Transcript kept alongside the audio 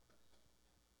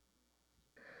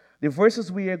The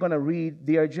verses we are going to read,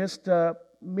 they are just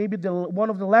maybe one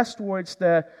of the last words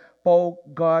that Paul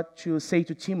got to say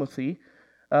to Timothy,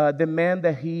 the man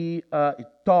that he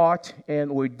taught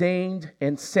and ordained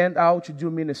and sent out to do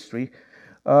ministry.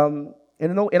 And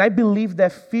I believe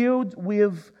that filled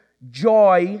with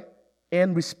joy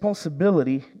and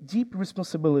responsibility, deep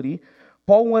responsibility,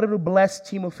 Paul wanted to bless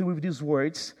Timothy with these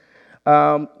words,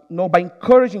 by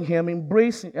encouraging him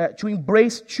to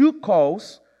embrace two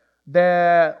calls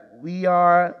that we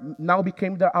are now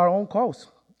became our own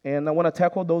calls. And I want to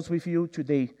tackle those with you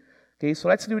today. Okay, so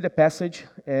let's read the passage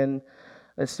and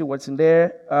let's see what's in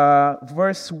there.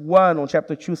 Verse 1 on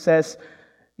chapter 2 says,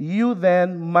 "You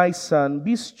then, my son,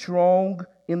 be strong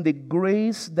in the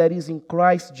grace that is in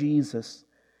Christ Jesus.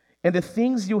 And the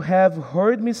things you have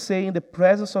heard me say in the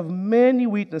presence of many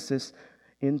witnesses,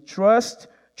 entrust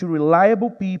to reliable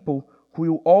people who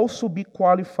will also be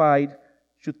qualified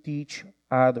to teach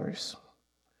others."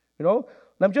 Let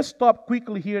me just stop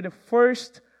quickly here. The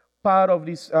first part of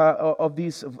this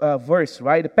verse,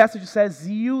 right? The passage says,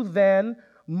 "You then,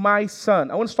 my son."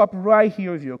 I want to stop right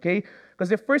here with you, okay? Because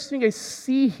the first thing I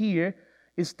see here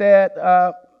is that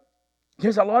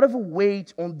there's a lot of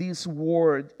weight on this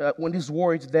word, on these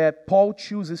words that Paul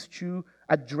chooses to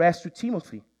address to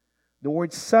Timothy. The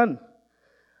word son.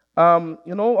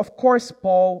 Of course,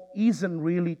 Paul isn't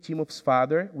really Timothy's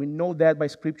father. We know that by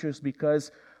scriptures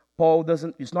because Paul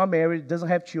is not married, doesn't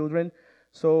have children.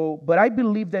 But I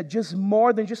believe that just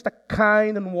more than just a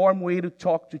kind and warm way to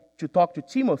talk to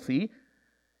Timothy,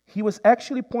 he was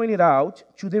actually pointed out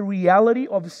to the reality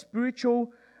of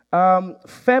spiritual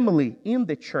family in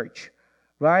the church,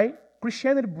 right?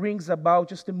 Christianity brings about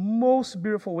just the most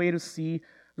beautiful way to see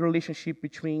the relationship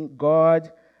between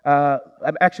God,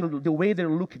 actually the way they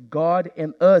look at God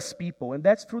and us people, and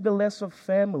that's through the lens of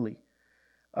family.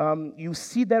 You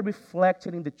see that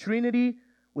reflected in the Trinity.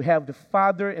 We have the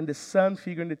Father and the Son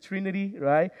figure in the Trinity,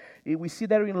 right? We see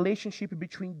that relationship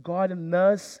between God and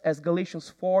us, as Galatians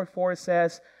 4:4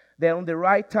 says, that on the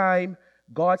right time,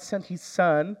 God sent His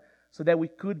Son so that we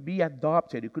could be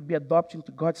adopted. We could be adopted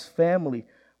into God's family.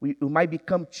 We might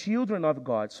become children of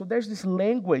God. So there's this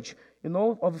language,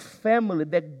 of family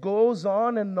that goes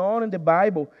on in the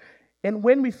Bible. And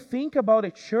when we think about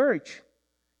a church,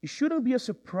 it shouldn't be a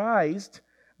surprise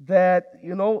that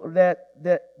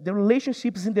the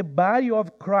relationships in the body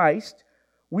of Christ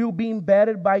will be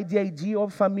embedded by the idea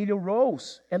of familial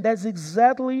roles. And that's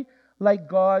exactly like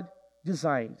God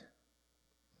designed.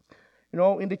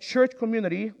 In the church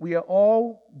community, we are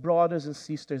all brothers and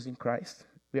sisters in Christ.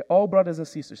 We are all brothers and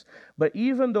sisters. But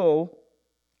even though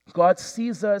God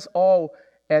sees us all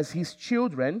as His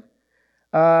children,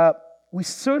 we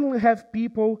certainly have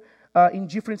people in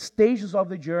different stages of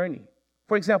the journey.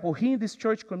 For example, here in this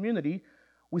church community,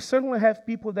 we certainly have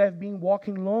people that have been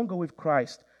walking longer with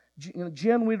Christ, in a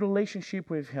genuine relationship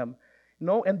with Him.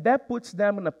 And that puts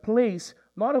them in a place,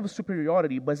 not of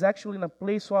superiority, but it's actually in a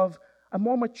place of a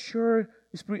more mature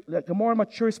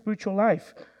spiritual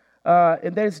life.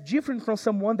 And that is different from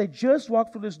someone that just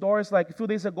walked through these doors like a few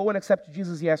days ago and accepted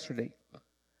Jesus yesterday,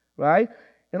 right?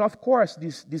 And of course,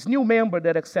 this new member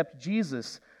that accepted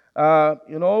Jesus,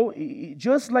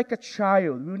 just like a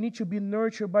child, we need to be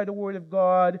nurtured by the Word of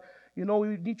God. We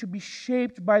need to be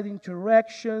shaped by the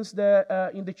interactions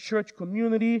that in the church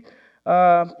community.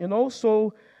 So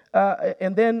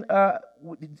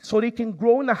they can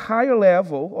grow in a higher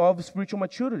level of spiritual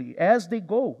maturity as they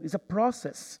go. It's a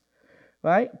process,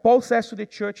 right? Paul says to the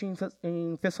church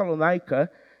in Thessalonica,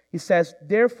 he says,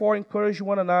 "Therefore, encourage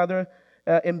one another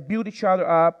and build each other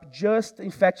up, just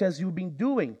in fact as you've been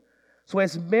doing." So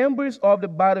as members of the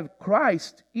body of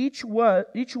Christ, each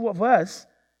of us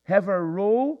have a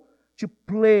role to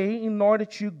play in order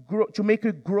to make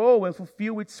it grow and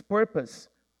fulfill its purpose.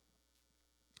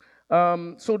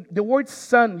 So the word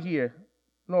son here,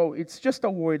 it's just a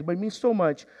word, but it means so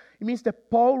much. It means that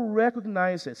Paul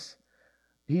recognizes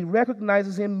and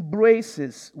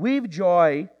embraces with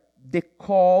joy the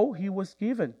call he was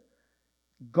given.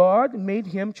 God made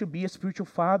him to be a spiritual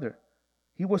father.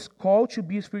 He was called to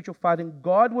be a spiritual father, and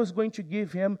God was going to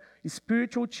give him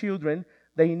spiritual children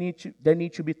that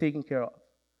need to be taken care of.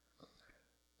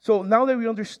 So now that we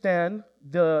understand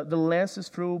the lenses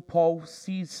through Paul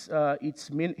sees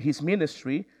his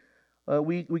ministry,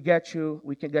 we can get you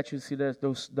to see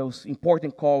those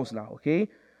important calls now. Okay,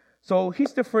 so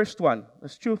here's the first one.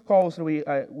 There's two calls that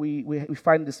we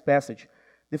find in this passage.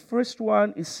 The first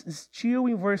one is still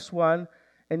in verse 1,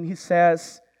 and he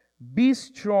says, "Be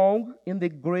strong in the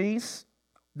grace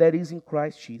that is in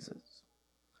Christ Jesus."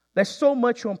 There's so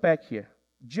much to unpack here.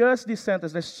 Just this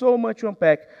sentence, there's so much to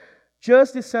unpack.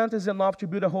 Just this sentence is enough to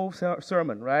build a whole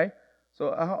sermon, right?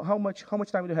 So how much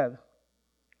time do you have?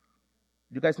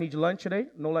 You guys need lunch today?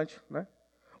 No lunch, right?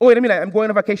 Oh, wait a minute. I'm going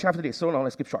on vacation after this. So no,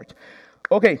 let's keep short.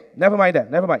 Okay, never mind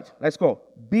that. Never mind. Let's go.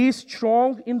 Be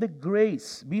strong in the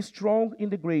grace. Be strong in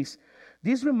the grace.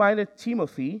 This reminded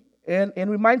Timothy and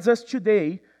reminds us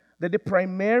today that the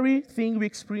primary thing we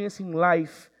experience in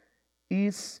life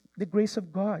is the grace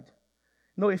of God.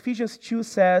 Ephesians 2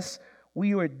 says,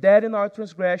 we were dead in our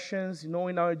transgressions, in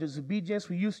our disobedience.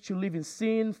 We used to live in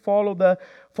sin, follow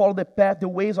the path, the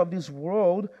ways of this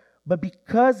world. But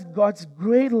because God's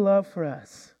great love for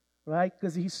us, right?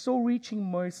 Because He's so rich in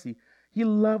mercy, He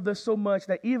loved us so much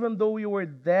that even though we were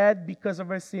dead because of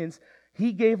our sins,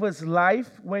 He gave us life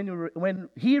when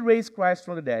He raised Christ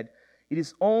from the dead. It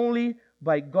is only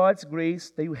by God's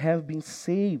grace that you have been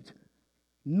saved.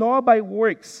 Not by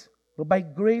works, but by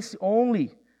grace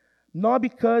only. Not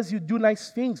because you do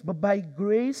nice things, but by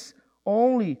grace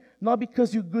only. Not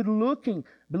because you're good looking.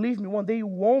 Believe me, one day you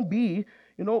won't be.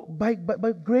 By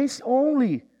grace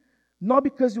only. Not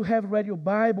because you have read your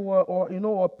Bible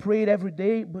or prayed every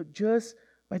day, but just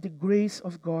by the grace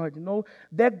of God.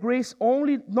 That grace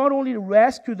not only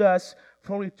rescued us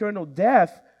from eternal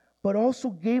death, but also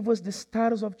gave us the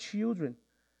status of children.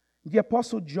 The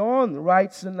Apostle John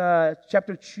writes in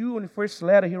chapter 2, in the first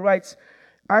letter, he writes,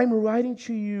 I'm writing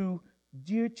to you,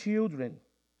 dear children,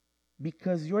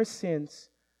 because your sins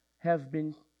have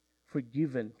been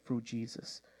forgiven through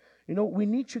Jesus. We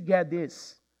need to get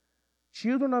this.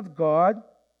 Children of God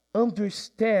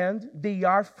understand they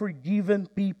are forgiven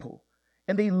people.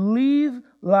 And they live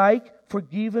like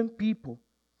forgiven people.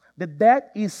 The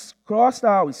debt is crossed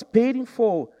out, it's paid in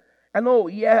full. I know,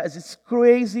 yes, it's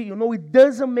crazy. It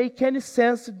doesn't make any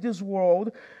sense in this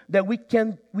world that we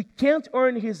can't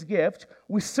earn His gift.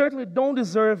 We certainly don't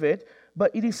deserve it.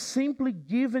 But it is simply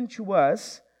given to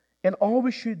us. And all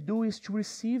we should do is to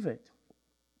receive it.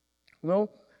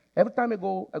 Every time I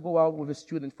go out with a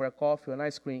student for a coffee or an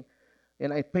ice cream,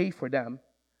 and I pay for them,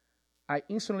 I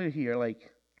instantly hear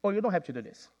oh, you don't have to do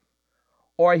this.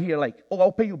 Or I hear oh,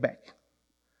 I'll pay you back.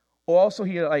 Or also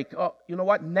hear oh, you know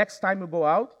what? Next time you go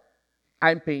out,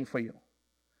 I'm paying for you.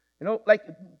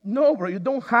 No, bro, you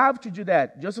don't have to do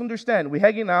that. Just understand, we're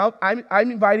hanging out. I'm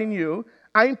inviting you.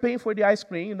 I'm paying for the ice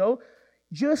cream.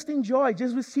 Just enjoy.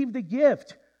 Just receive the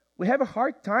gift. We have a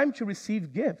hard time to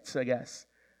receive gifts, I guess.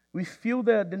 We feel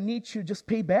the need to just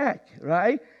pay back,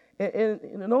 right?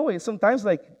 And sometimes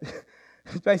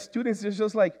my students are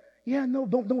just yeah, no,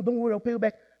 don't worry, I'll pay you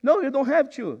back. No, you don't have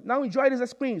to. Now enjoy this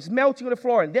ice cream. It's melting on the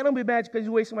floor, and then I'll be mad because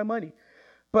you're wasting my money.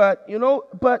 But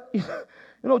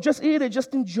just eat it,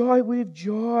 just enjoy with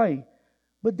joy.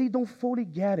 But they don't fully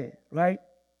get it, right?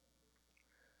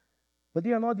 But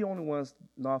they are not the only ones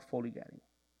not fully getting it,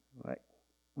 right?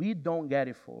 We don't get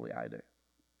it fully either.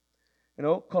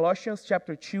 Colossians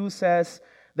chapter 2 says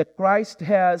that Christ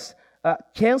has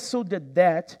canceled the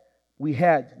debt we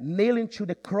had, nailing to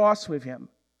the cross with Him.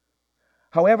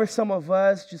 However, some of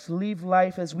us just live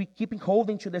life as we keep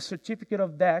holding to the certificate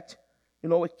of debt,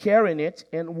 carrying it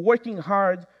and working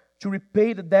hard to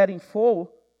repay the debt in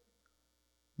full.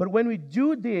 But when we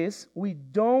do this, we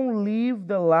don't live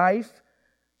the life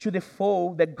to the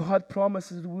full that God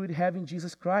promises we would have in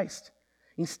Jesus Christ.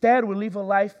 Instead, we live a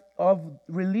life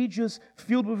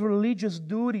filled with religious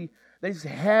duty that is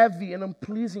heavy and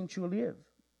unpleasing to live.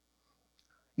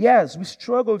 Yes, we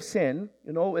struggle with sin,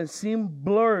 and sin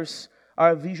blurs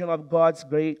our vision of God's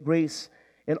great grace.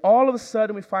 And all of a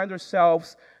sudden, we find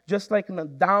ourselves just in a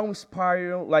down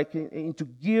spiral, into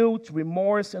guilt,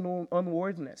 remorse, and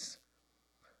unworthiness.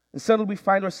 And suddenly we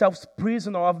find ourselves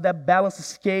prisoner of that balance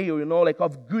scale,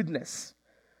 of goodness.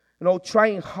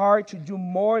 Trying hard to do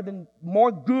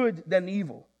more good than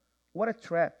evil. What a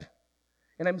trap.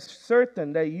 And I'm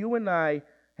certain that you and I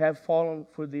have fallen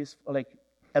for this,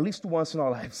 at least once in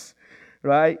our lives,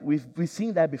 right? We've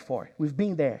seen that before. We've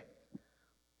been there.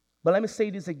 But let me say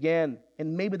this again,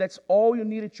 and maybe that's all you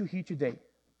needed to hear today.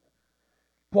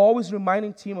 Paul is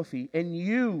reminding Timothy and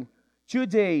you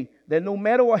today that no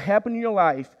matter what happened in your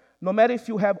life, no matter if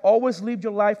you have always lived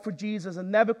your life for Jesus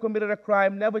and never committed a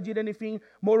crime, never did anything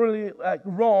morally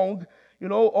wrong,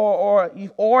 or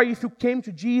if you came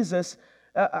to Jesus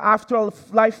after a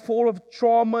life full of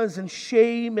traumas and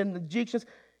shame and addictions,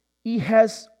 it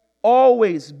has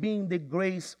always been the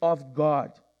grace of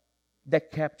God that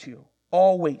kept you.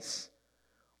 Always.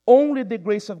 Only the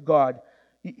grace of God.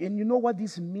 And you know what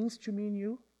this means to me and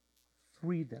you?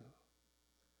 Freedom.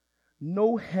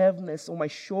 No heaviness on my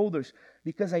shoulders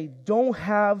because I don't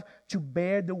have to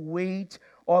bear the weight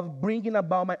of bringing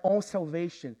about my own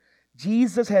salvation.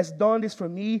 Jesus has done this for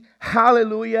me.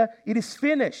 Hallelujah. It is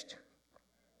finished.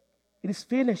 is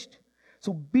finished.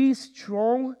 So be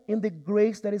strong in the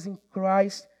grace that is in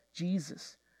Christ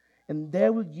Jesus. And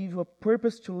that will give you a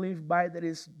purpose to live by that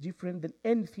is different than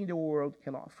anything the world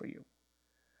can offer you.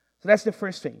 So that's the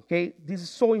first thing, okay? This is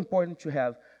so important to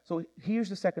have. So here's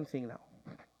the second thing now.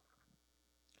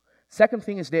 Second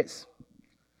thing is this.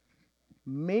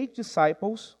 Make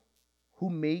disciples who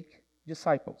make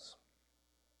disciples.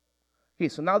 Okay,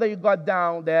 so now that you got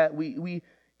down that we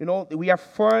are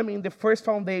firm in the first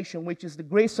foundation, which is the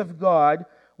grace of God.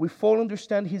 We fully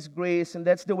understand His grace, and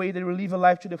that's the way that we live a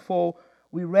life to the full.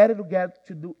 We're ready to get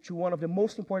to one of the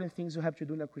most important things you have to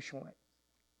do in a Christian life.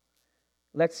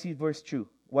 Let's see verse 2,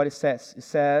 what it says. It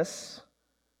says,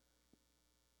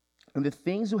 and the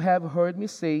things you have heard me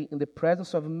say in the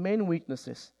presence of many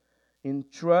witnesses,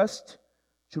 entrust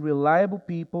to reliable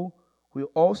people who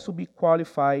will also be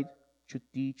qualified to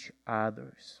teach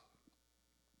others.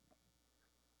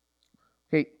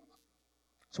 Okay,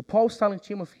 so Paul's telling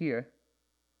Timothy here,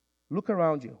 look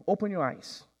around you, open your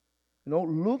eyes.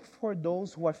 Look for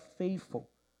those who are faithful,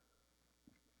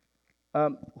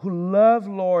 who love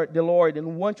the Lord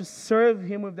and want to serve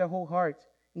Him with their whole heart.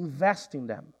 Invest in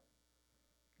them.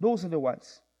 Those are the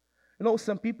ones.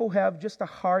 Some people have just a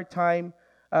hard time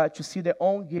to see their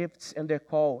own gifts and their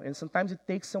call, and sometimes it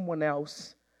takes someone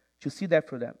else to see that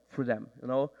for them.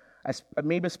 As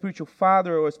maybe a spiritual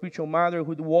father or a spiritual mother who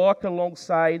would walk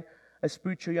alongside a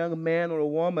spiritual young man or a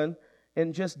woman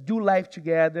and just do life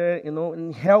together,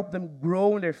 and help them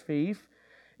grow in their faith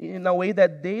in a way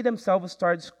that they themselves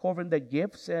start discovering their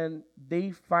gifts and they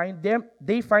find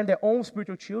their own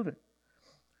spiritual children.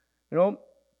 I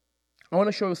want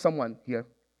to show you someone here.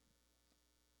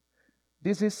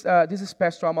 This is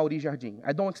Pastor Amaury Jardim.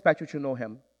 I don't expect you to know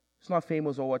him. He's not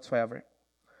famous or whatsoever.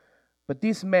 But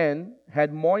this man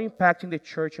had more impact in the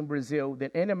church in Brazil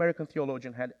than any American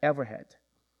theologian had ever had.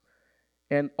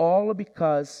 And all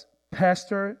because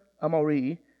Pastor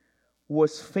Amaury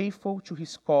was faithful to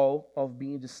his call of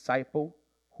being a disciple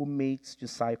who makes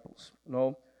disciples.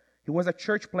 He was a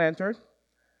church planter,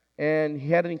 and he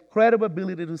had an incredible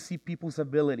ability to see people's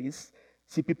abilities,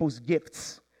 see people's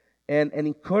gifts, and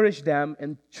encourage them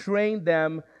and train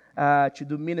them to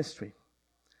do ministry.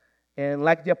 And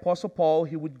like the Apostle Paul,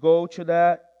 he would go to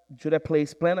that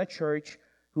place, plant a church,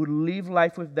 he would live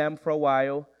life with them for a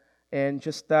while, and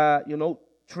just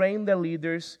train the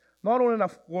leaders, not only in a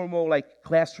formal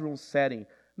classroom setting,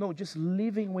 just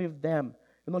living with them,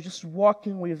 just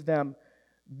walking with them,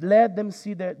 letting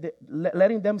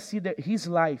them see his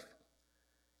life.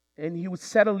 And he would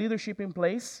set a leadership in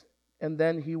place, and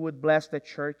then he would bless the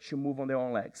church to move on their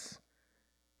own legs,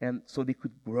 and so they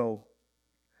could grow.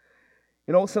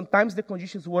 Sometimes the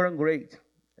conditions weren't great.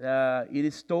 It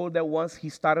is told that once he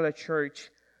started a church,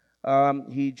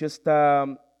 he just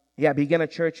began a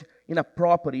church in a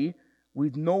property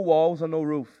with no walls and no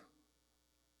roof.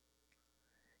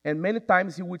 And many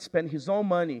times he would spend his own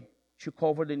money to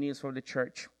cover the needs for the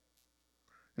church.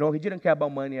 He didn't care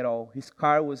about money at all. His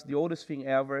car was the oldest thing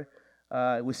ever.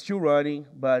 It was still running,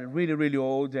 but really, really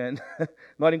old and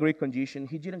not in great condition.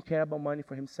 He didn't care about money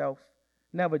for himself.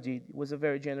 Never did. He was a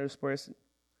very generous person.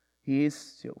 He is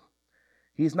still.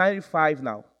 He's 95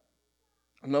 now.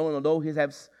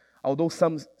 Although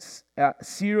some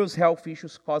serious health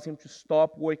issues caused him to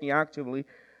stop working actively,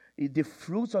 the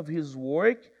fruits of his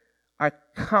work are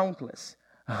countless.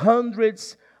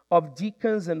 Hundreds of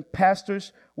deacons and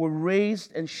pastors were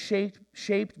raised and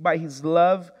shaped by his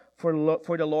love for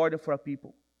the Lord and for our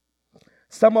people.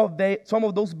 Some of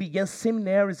those began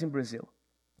seminaries in Brazil,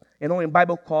 in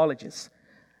Bible colleges.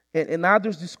 And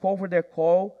others discovered their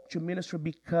call to ministry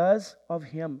because of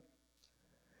him.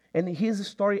 And his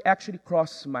story actually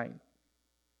crosses mine.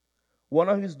 One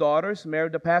of his daughters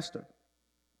married a pastor,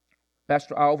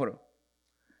 Pastor Álvaro.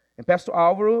 And Pastor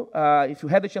Álvaro, if you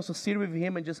had the chance to sit with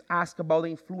him and just ask about the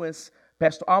influence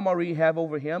Pastor Amaury had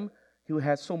over him, he would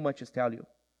have so much to tell you.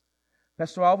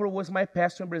 Pastor Álvaro was my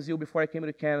pastor in Brazil before I came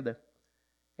to Canada.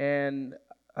 And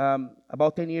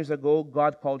about 10 years ago,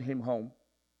 God called him home.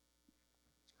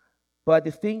 But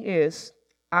the thing is,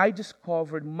 I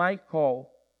discovered my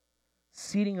call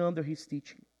sitting under his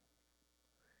teaching.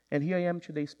 And here I am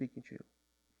today speaking to you.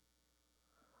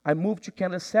 I moved to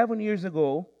Canada 7 years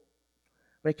ago,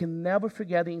 but I can never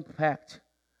forget the impact,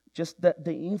 just the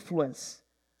influence,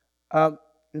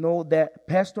 that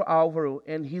Pastor Álvaro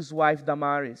and his wife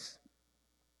Damaris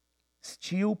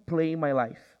still play in my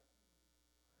life.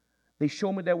 They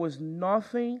showed me there was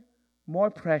nothing more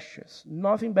precious,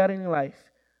 nothing better in life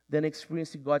than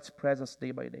experiencing God's presence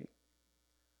day by day.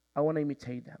 I want to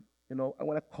imitate them. I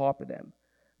want to copy them.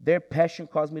 Their passion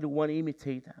caused me to want to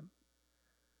imitate them.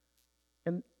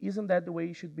 And isn't that the way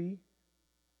it should be?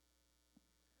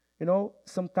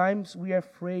 Sometimes we are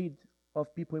afraid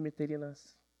of people imitating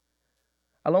us.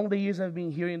 Along the years, I've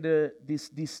been hearing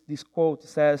this quote. It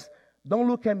says, "Don't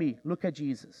look at me, look at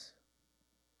Jesus."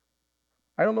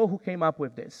 I don't know who came up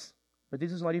with this, but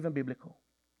this is not even biblical.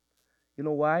 You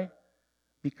know why?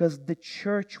 Because the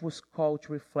church was called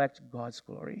to reflect God's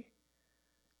glory,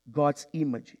 God's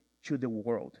image to the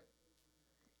world,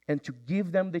 and to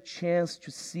give them the chance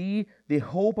to see the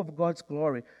hope of God's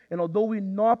glory. And although we're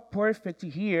not perfect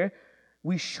here,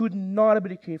 we should not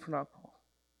abdicate from our call.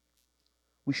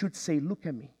 We should say, "Look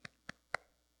at me,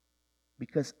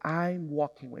 because I'm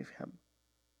walking with Him.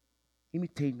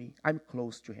 Imitate me. I'm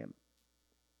close to Him."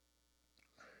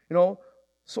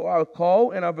 So our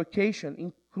call and our vocation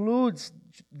includes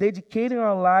dedicating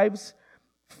our lives,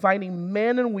 finding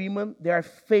men and women that are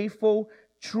faithful,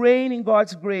 trained in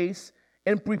God's grace,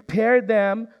 and prepare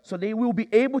them so they will be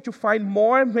able to find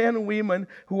more men and women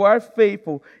who are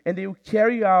faithful, and they will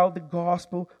carry out the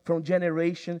gospel from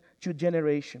generation to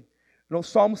generation.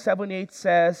 Psalm 78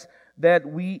 says that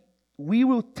we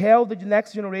will tell the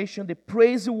next generation the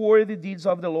praiseworthy deeds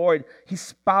of the Lord,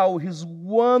 His power, His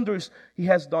wonders He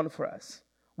has done for us.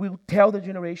 We will tell the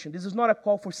generation. This is not a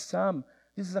call for some.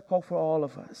 This is a call for all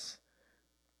of us.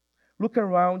 Look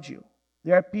around you.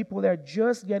 There are people that are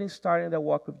just getting started in their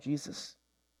walk with Jesus.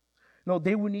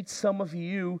 They will need some of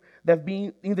you that have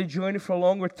been in the journey for a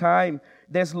longer time.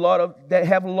 That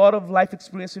have a lot of life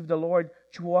experience with the Lord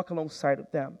to walk alongside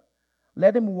of them.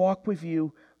 Let them walk with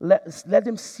you. Let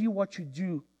them see what you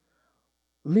do.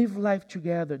 Live life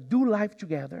together. Do life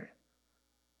together.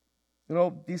 I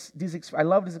love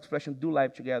this expression, "do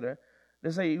life together."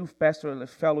 There's a youth pastor, a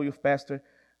fellow youth pastor,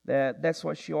 that's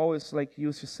what she always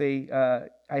used to say.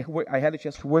 I had a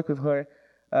chance to work with her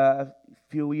a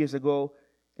few years ago,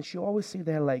 and she always say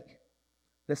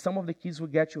that some of the kids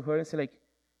would get to her and say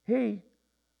 "Hey,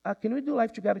 can we do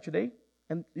life together today?"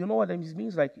 And you know what that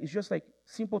means? It's just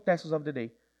simple tasks of the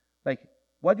day.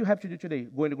 What do you have to do today?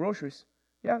 Go in the groceries?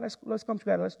 Yeah, let's come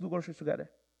together. Let's do groceries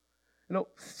together.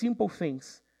 Simple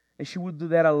things. And she would do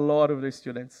that a lot of the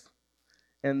students.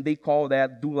 And they call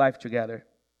that "do life together."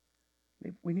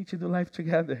 We need to do life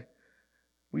together.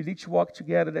 We need to walk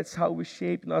together. That's how we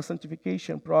shape our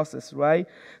sanctification process, right?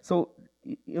 So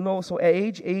at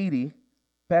age 80,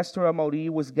 Pastor Amaury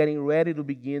was getting ready to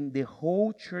begin the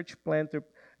whole church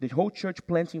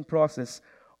planting process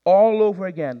all over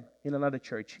again in another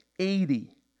church.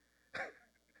 80.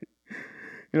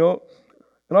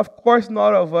 And of course,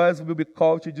 none of us will be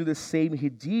called to do the same he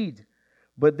did.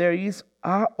 But there is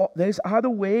other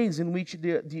ways in which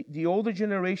the older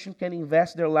generation can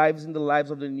invest their lives in the lives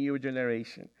of the newer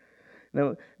generation.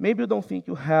 Maybe you don't think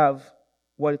you have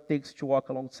what it takes to walk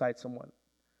alongside someone.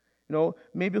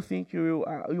 Maybe you think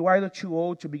you're either too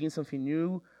old to begin something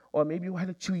new, or maybe you're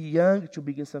either too young to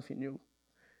begin something new.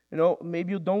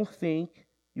 Maybe you don't think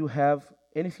you have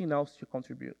anything else to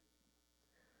contribute.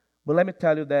 But let me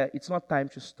tell you that it's not time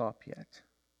to stop yet.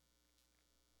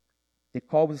 The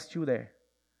call is still there.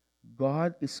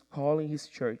 God is calling His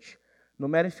church, no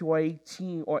matter if you are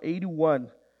 18 or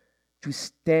 81, to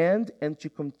stand and to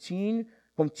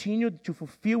continue to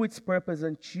fulfill its purpose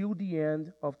until the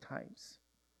end of times.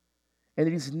 And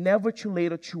it is never too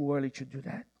late or too early to do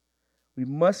that. We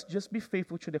must just be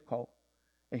faithful to the call,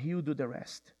 and He will do the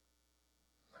rest.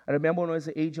 I remember when I was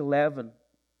at age 11,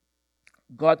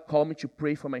 God called me to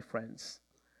pray for my friends.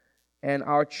 And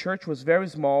our church was very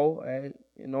small.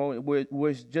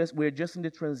 We're just in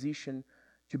the transition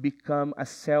to become a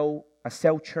cell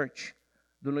church.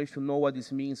 Don't know if you know what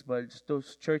this means, but it's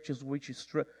those churches in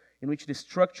which the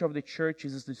structure of the church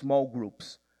is the small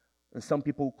groups. And some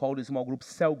people call the small groups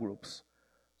cell groups.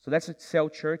 So that's a cell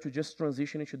church. We just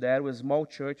transitioned into that. We're a small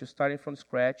church, starting from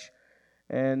scratch.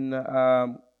 And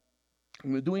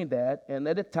we're doing that. And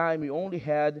at the time, we only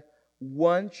had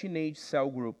one teenage cell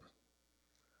group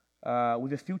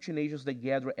with a few teenagers that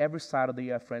gather every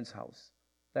Saturday at a friend's house.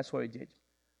 That's what we did.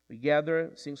 We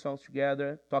gather, sing songs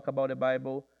together, talk about the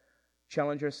Bible,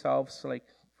 challenge ourselves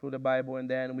through the Bible, and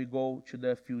then we go to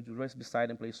the field just beside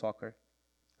and play soccer.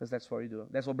 Because that's what we do.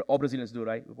 That's what all Brazilians do,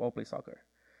 right? We all play soccer.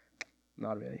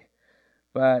 Not really.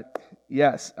 But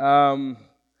yes,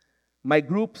 my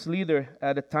group's leader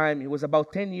at the time, he was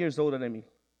about 10 years older than me.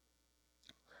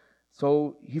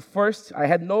 So I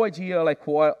had no idea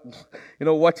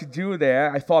what to do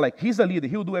there. I thought he's the leader,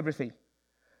 he'll do everything.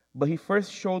 But he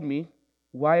first showed me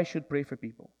why I should pray for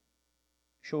people.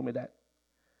 Showed me that.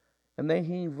 And then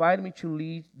he invited me to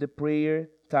lead the prayer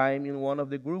time in one of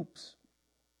the groups,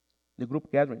 the group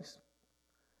gatherings.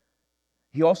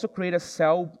 He also created a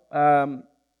cell,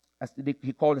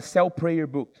 he called a cell prayer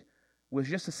book. It was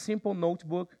just a simple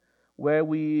notebook where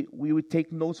we would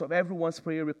take notes of everyone's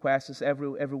prayer requests every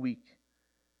week.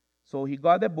 So he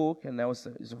got the book, and it's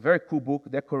a very cool book,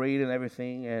 decorated and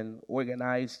everything, and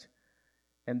organized.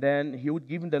 And then he would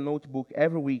give him the notebook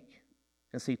every week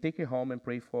and say, take it home and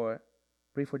pray for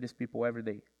these people every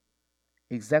day.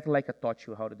 Exactly like I taught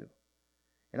you how to do.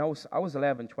 And I was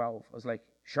 11, 12. I was like,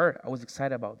 sure, I was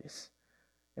excited about this.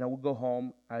 And I would go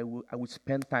home, I would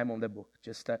spend time on the book,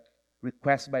 just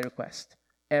request by request,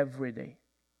 every day.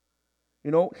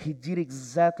 You know, he did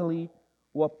exactly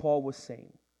what Paul was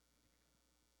saying.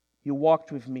 He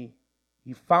walked with me.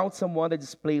 He found someone that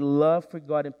displayed love for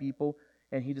God and people,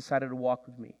 and he decided to walk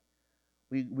with me.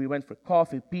 We went for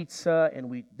coffee, pizza,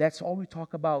 and that's all we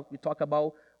talk about. We talk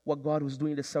about what God was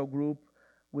doing in the cell group.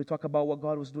 We talk about what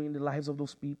God was doing in the lives of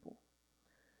those people.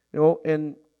 You know,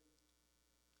 and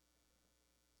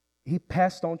he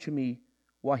passed on to me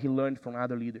what he learned from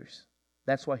other leaders.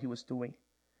 That's what he was doing.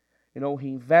 You know, he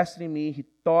invested in me, he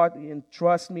taught and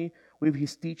trusted me with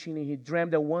his teaching, and he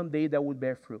dreamed that one day that would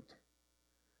bear fruit.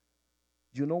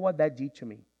 Do you know what that did to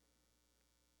me?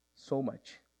 So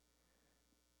much.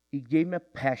 It gave me a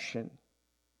passion,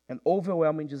 an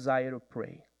overwhelming desire to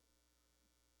pray.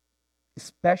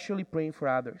 Especially praying for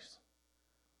others.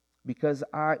 Because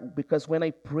when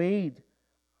I prayed,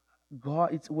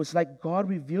 it was like God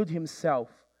revealed himself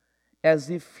as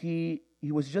if he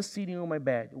was just sitting on my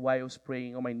bed while I was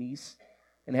praying on my knees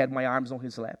and had my arms on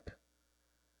his lap.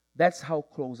 That's how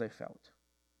close I felt.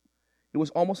 It was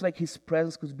almost like his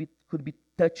presence could be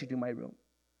touched in my room.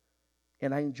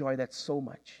 And I enjoyed that so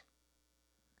much.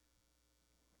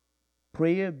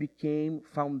 Prayer became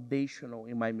foundational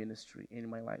in my ministry, in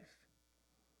my life,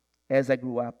 as I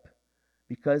grew up.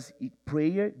 Because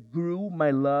prayer grew my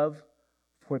love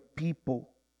for people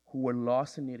who were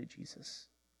lost and needed Jesus.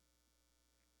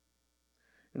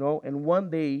 You know, and one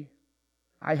day,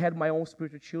 I had my own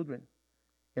spiritual children,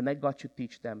 and I got to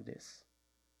teach them this.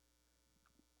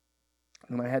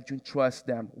 And I had to entrust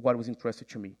them what was entrusted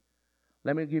to me.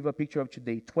 Let me give you a picture of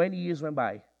today. 20 years went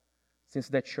by since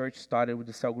that church started with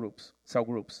the cell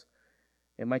groups.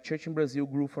 And my church in Brazil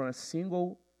grew from a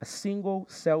single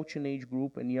cell teenage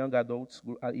group and young adults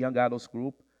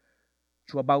group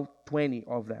to about 20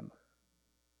 of them.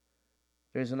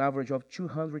 There's an average of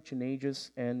 200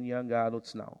 teenagers and young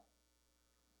adults now.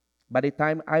 By the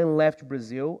time I left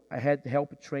Brazil, I had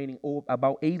help training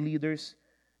about 8 leaders,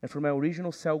 and from my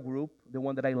original cell group, the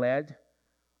one that I led,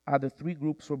 other 3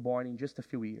 groups were born in just a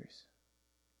few years.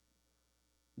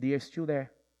 They are still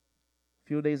there. A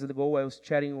few days ago, I was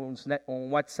chatting on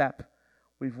WhatsApp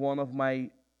with one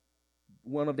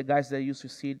of the guys that I used to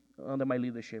sit under my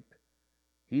leadership.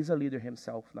 He's a leader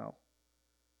himself now.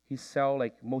 His cell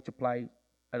multiplied,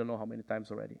 I don't know how many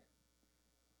times already.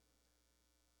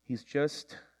 He's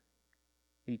just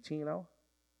 18 now,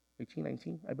 18,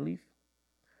 19, I believe.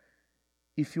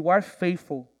 If you are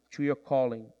faithful to your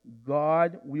calling,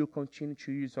 God will continue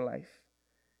to use your life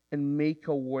and make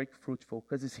your work fruitful,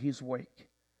 because it's his work.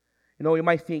 You know, you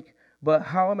might think, but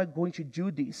how am I going to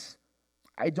do this?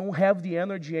 I don't have the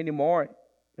energy anymore,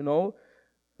 you know.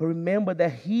 But remember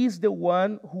that he's the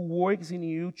one who works in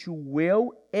you to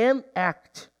will and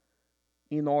act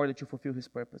in order to fulfill his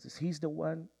purposes. He's the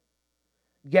one.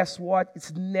 Guess what?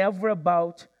 It's never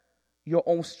about your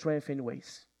own strength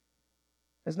anyways.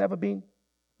 It's never been.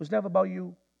 It was never about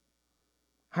you.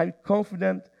 I'm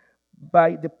confident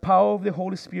by the power of the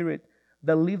Holy Spirit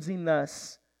that lives in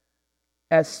us,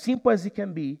 as simple as it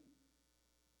can be,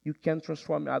 you can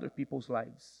transform other people's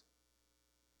lives.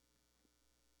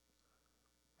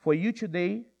 For you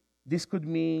today, this could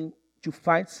mean to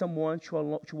find someone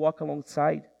to walk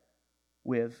alongside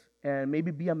with and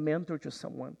maybe be a mentor to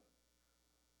someone.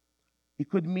 It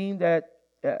could mean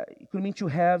to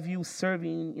have you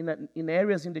serving in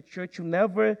areas in the church you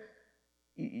never,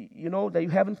 that you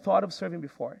haven't thought of serving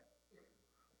before.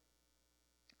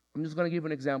 I'm just going to give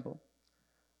an example.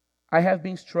 I have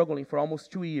been struggling for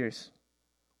almost 2 years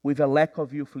with a lack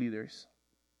of youth leaders.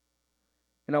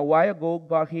 And a while ago,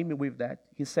 God hit me with that.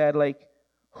 He said,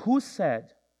 who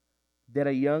said that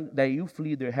a youth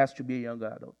leader has to be a young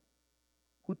adult?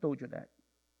 Who told you that?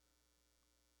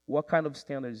 What kind of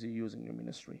standards are you using in your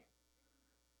ministry?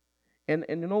 And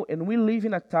we live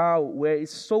in a town where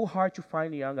it's so hard to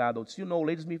find young adults.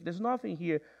 Ladysmith, there's nothing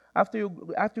here. After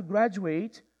you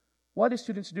graduate, what do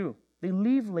students do? They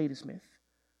leave Ladysmith.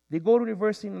 They go to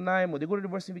university in Nanaimo. They go to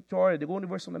university in Victoria. They go to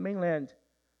university on the mainland.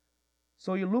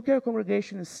 So you look at our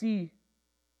congregation and see,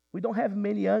 we don't have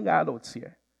many young adults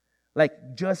here,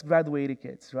 just graduated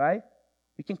kids, right?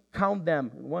 We can count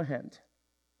them in one hand.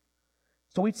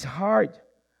 So it's hard.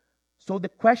 So the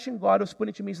question God was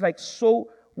putting to me is so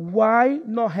why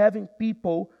not having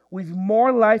people with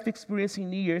more life experience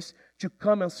in years to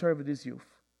come and serve this youth?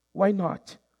 Why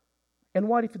not? And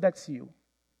what if that's you?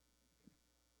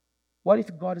 What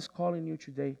if God is calling you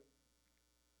today?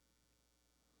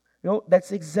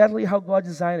 That's exactly how God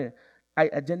designed it.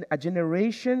 A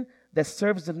generation that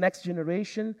serves the next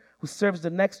generation, who serves the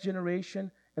next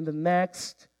generation, and the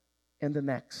next, and the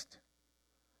next.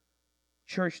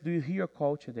 Church, do you hear a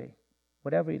call today?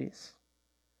 Whatever it is.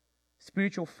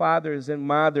 Spiritual fathers and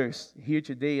mothers here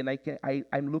today, and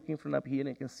I'm looking from up here and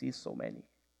I can see so many.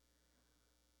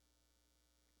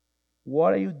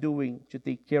 What are you doing to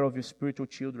take care of your spiritual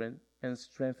children and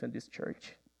strengthen this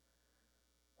church?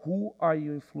 Who are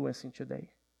you influencing today?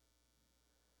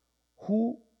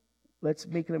 Who, let's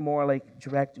make it more like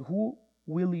direct, who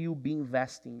will you be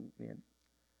investing in?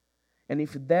 And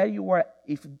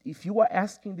if you are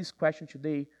asking this question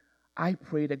today, I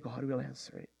pray that God will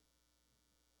answer it.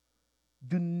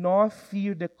 Do not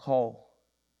fear the call.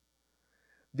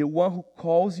 The one who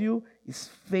calls you is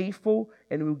faithful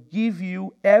and will give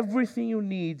you everything you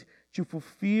need to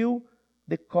fulfill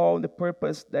the call and the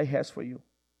purpose that He has for you.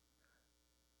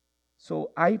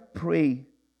 So I pray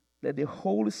that the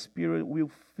Holy Spirit will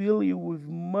fill you with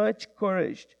much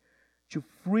courage to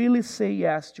freely say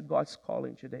yes to God's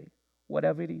calling today,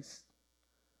 whatever it is.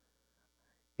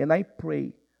 And I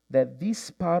pray that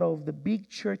this part of the big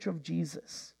church of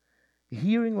Jesus,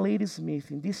 here in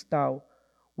Ladysmith, in this town,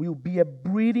 will be a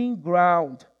breeding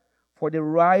ground for the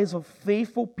rise of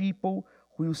faithful people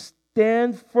who will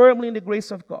stand firmly in the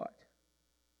grace of God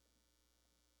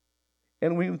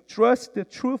and will trust the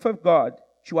truth of God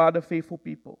to other faithful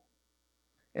people,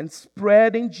 and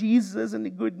spreading Jesus and the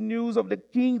good news of the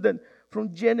kingdom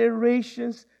from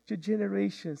generations to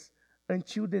generations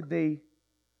until the day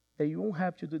that you won't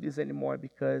have to do this anymore,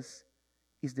 because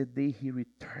it's the day He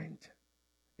returned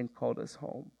and called us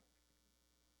home.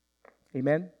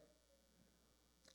 Amen?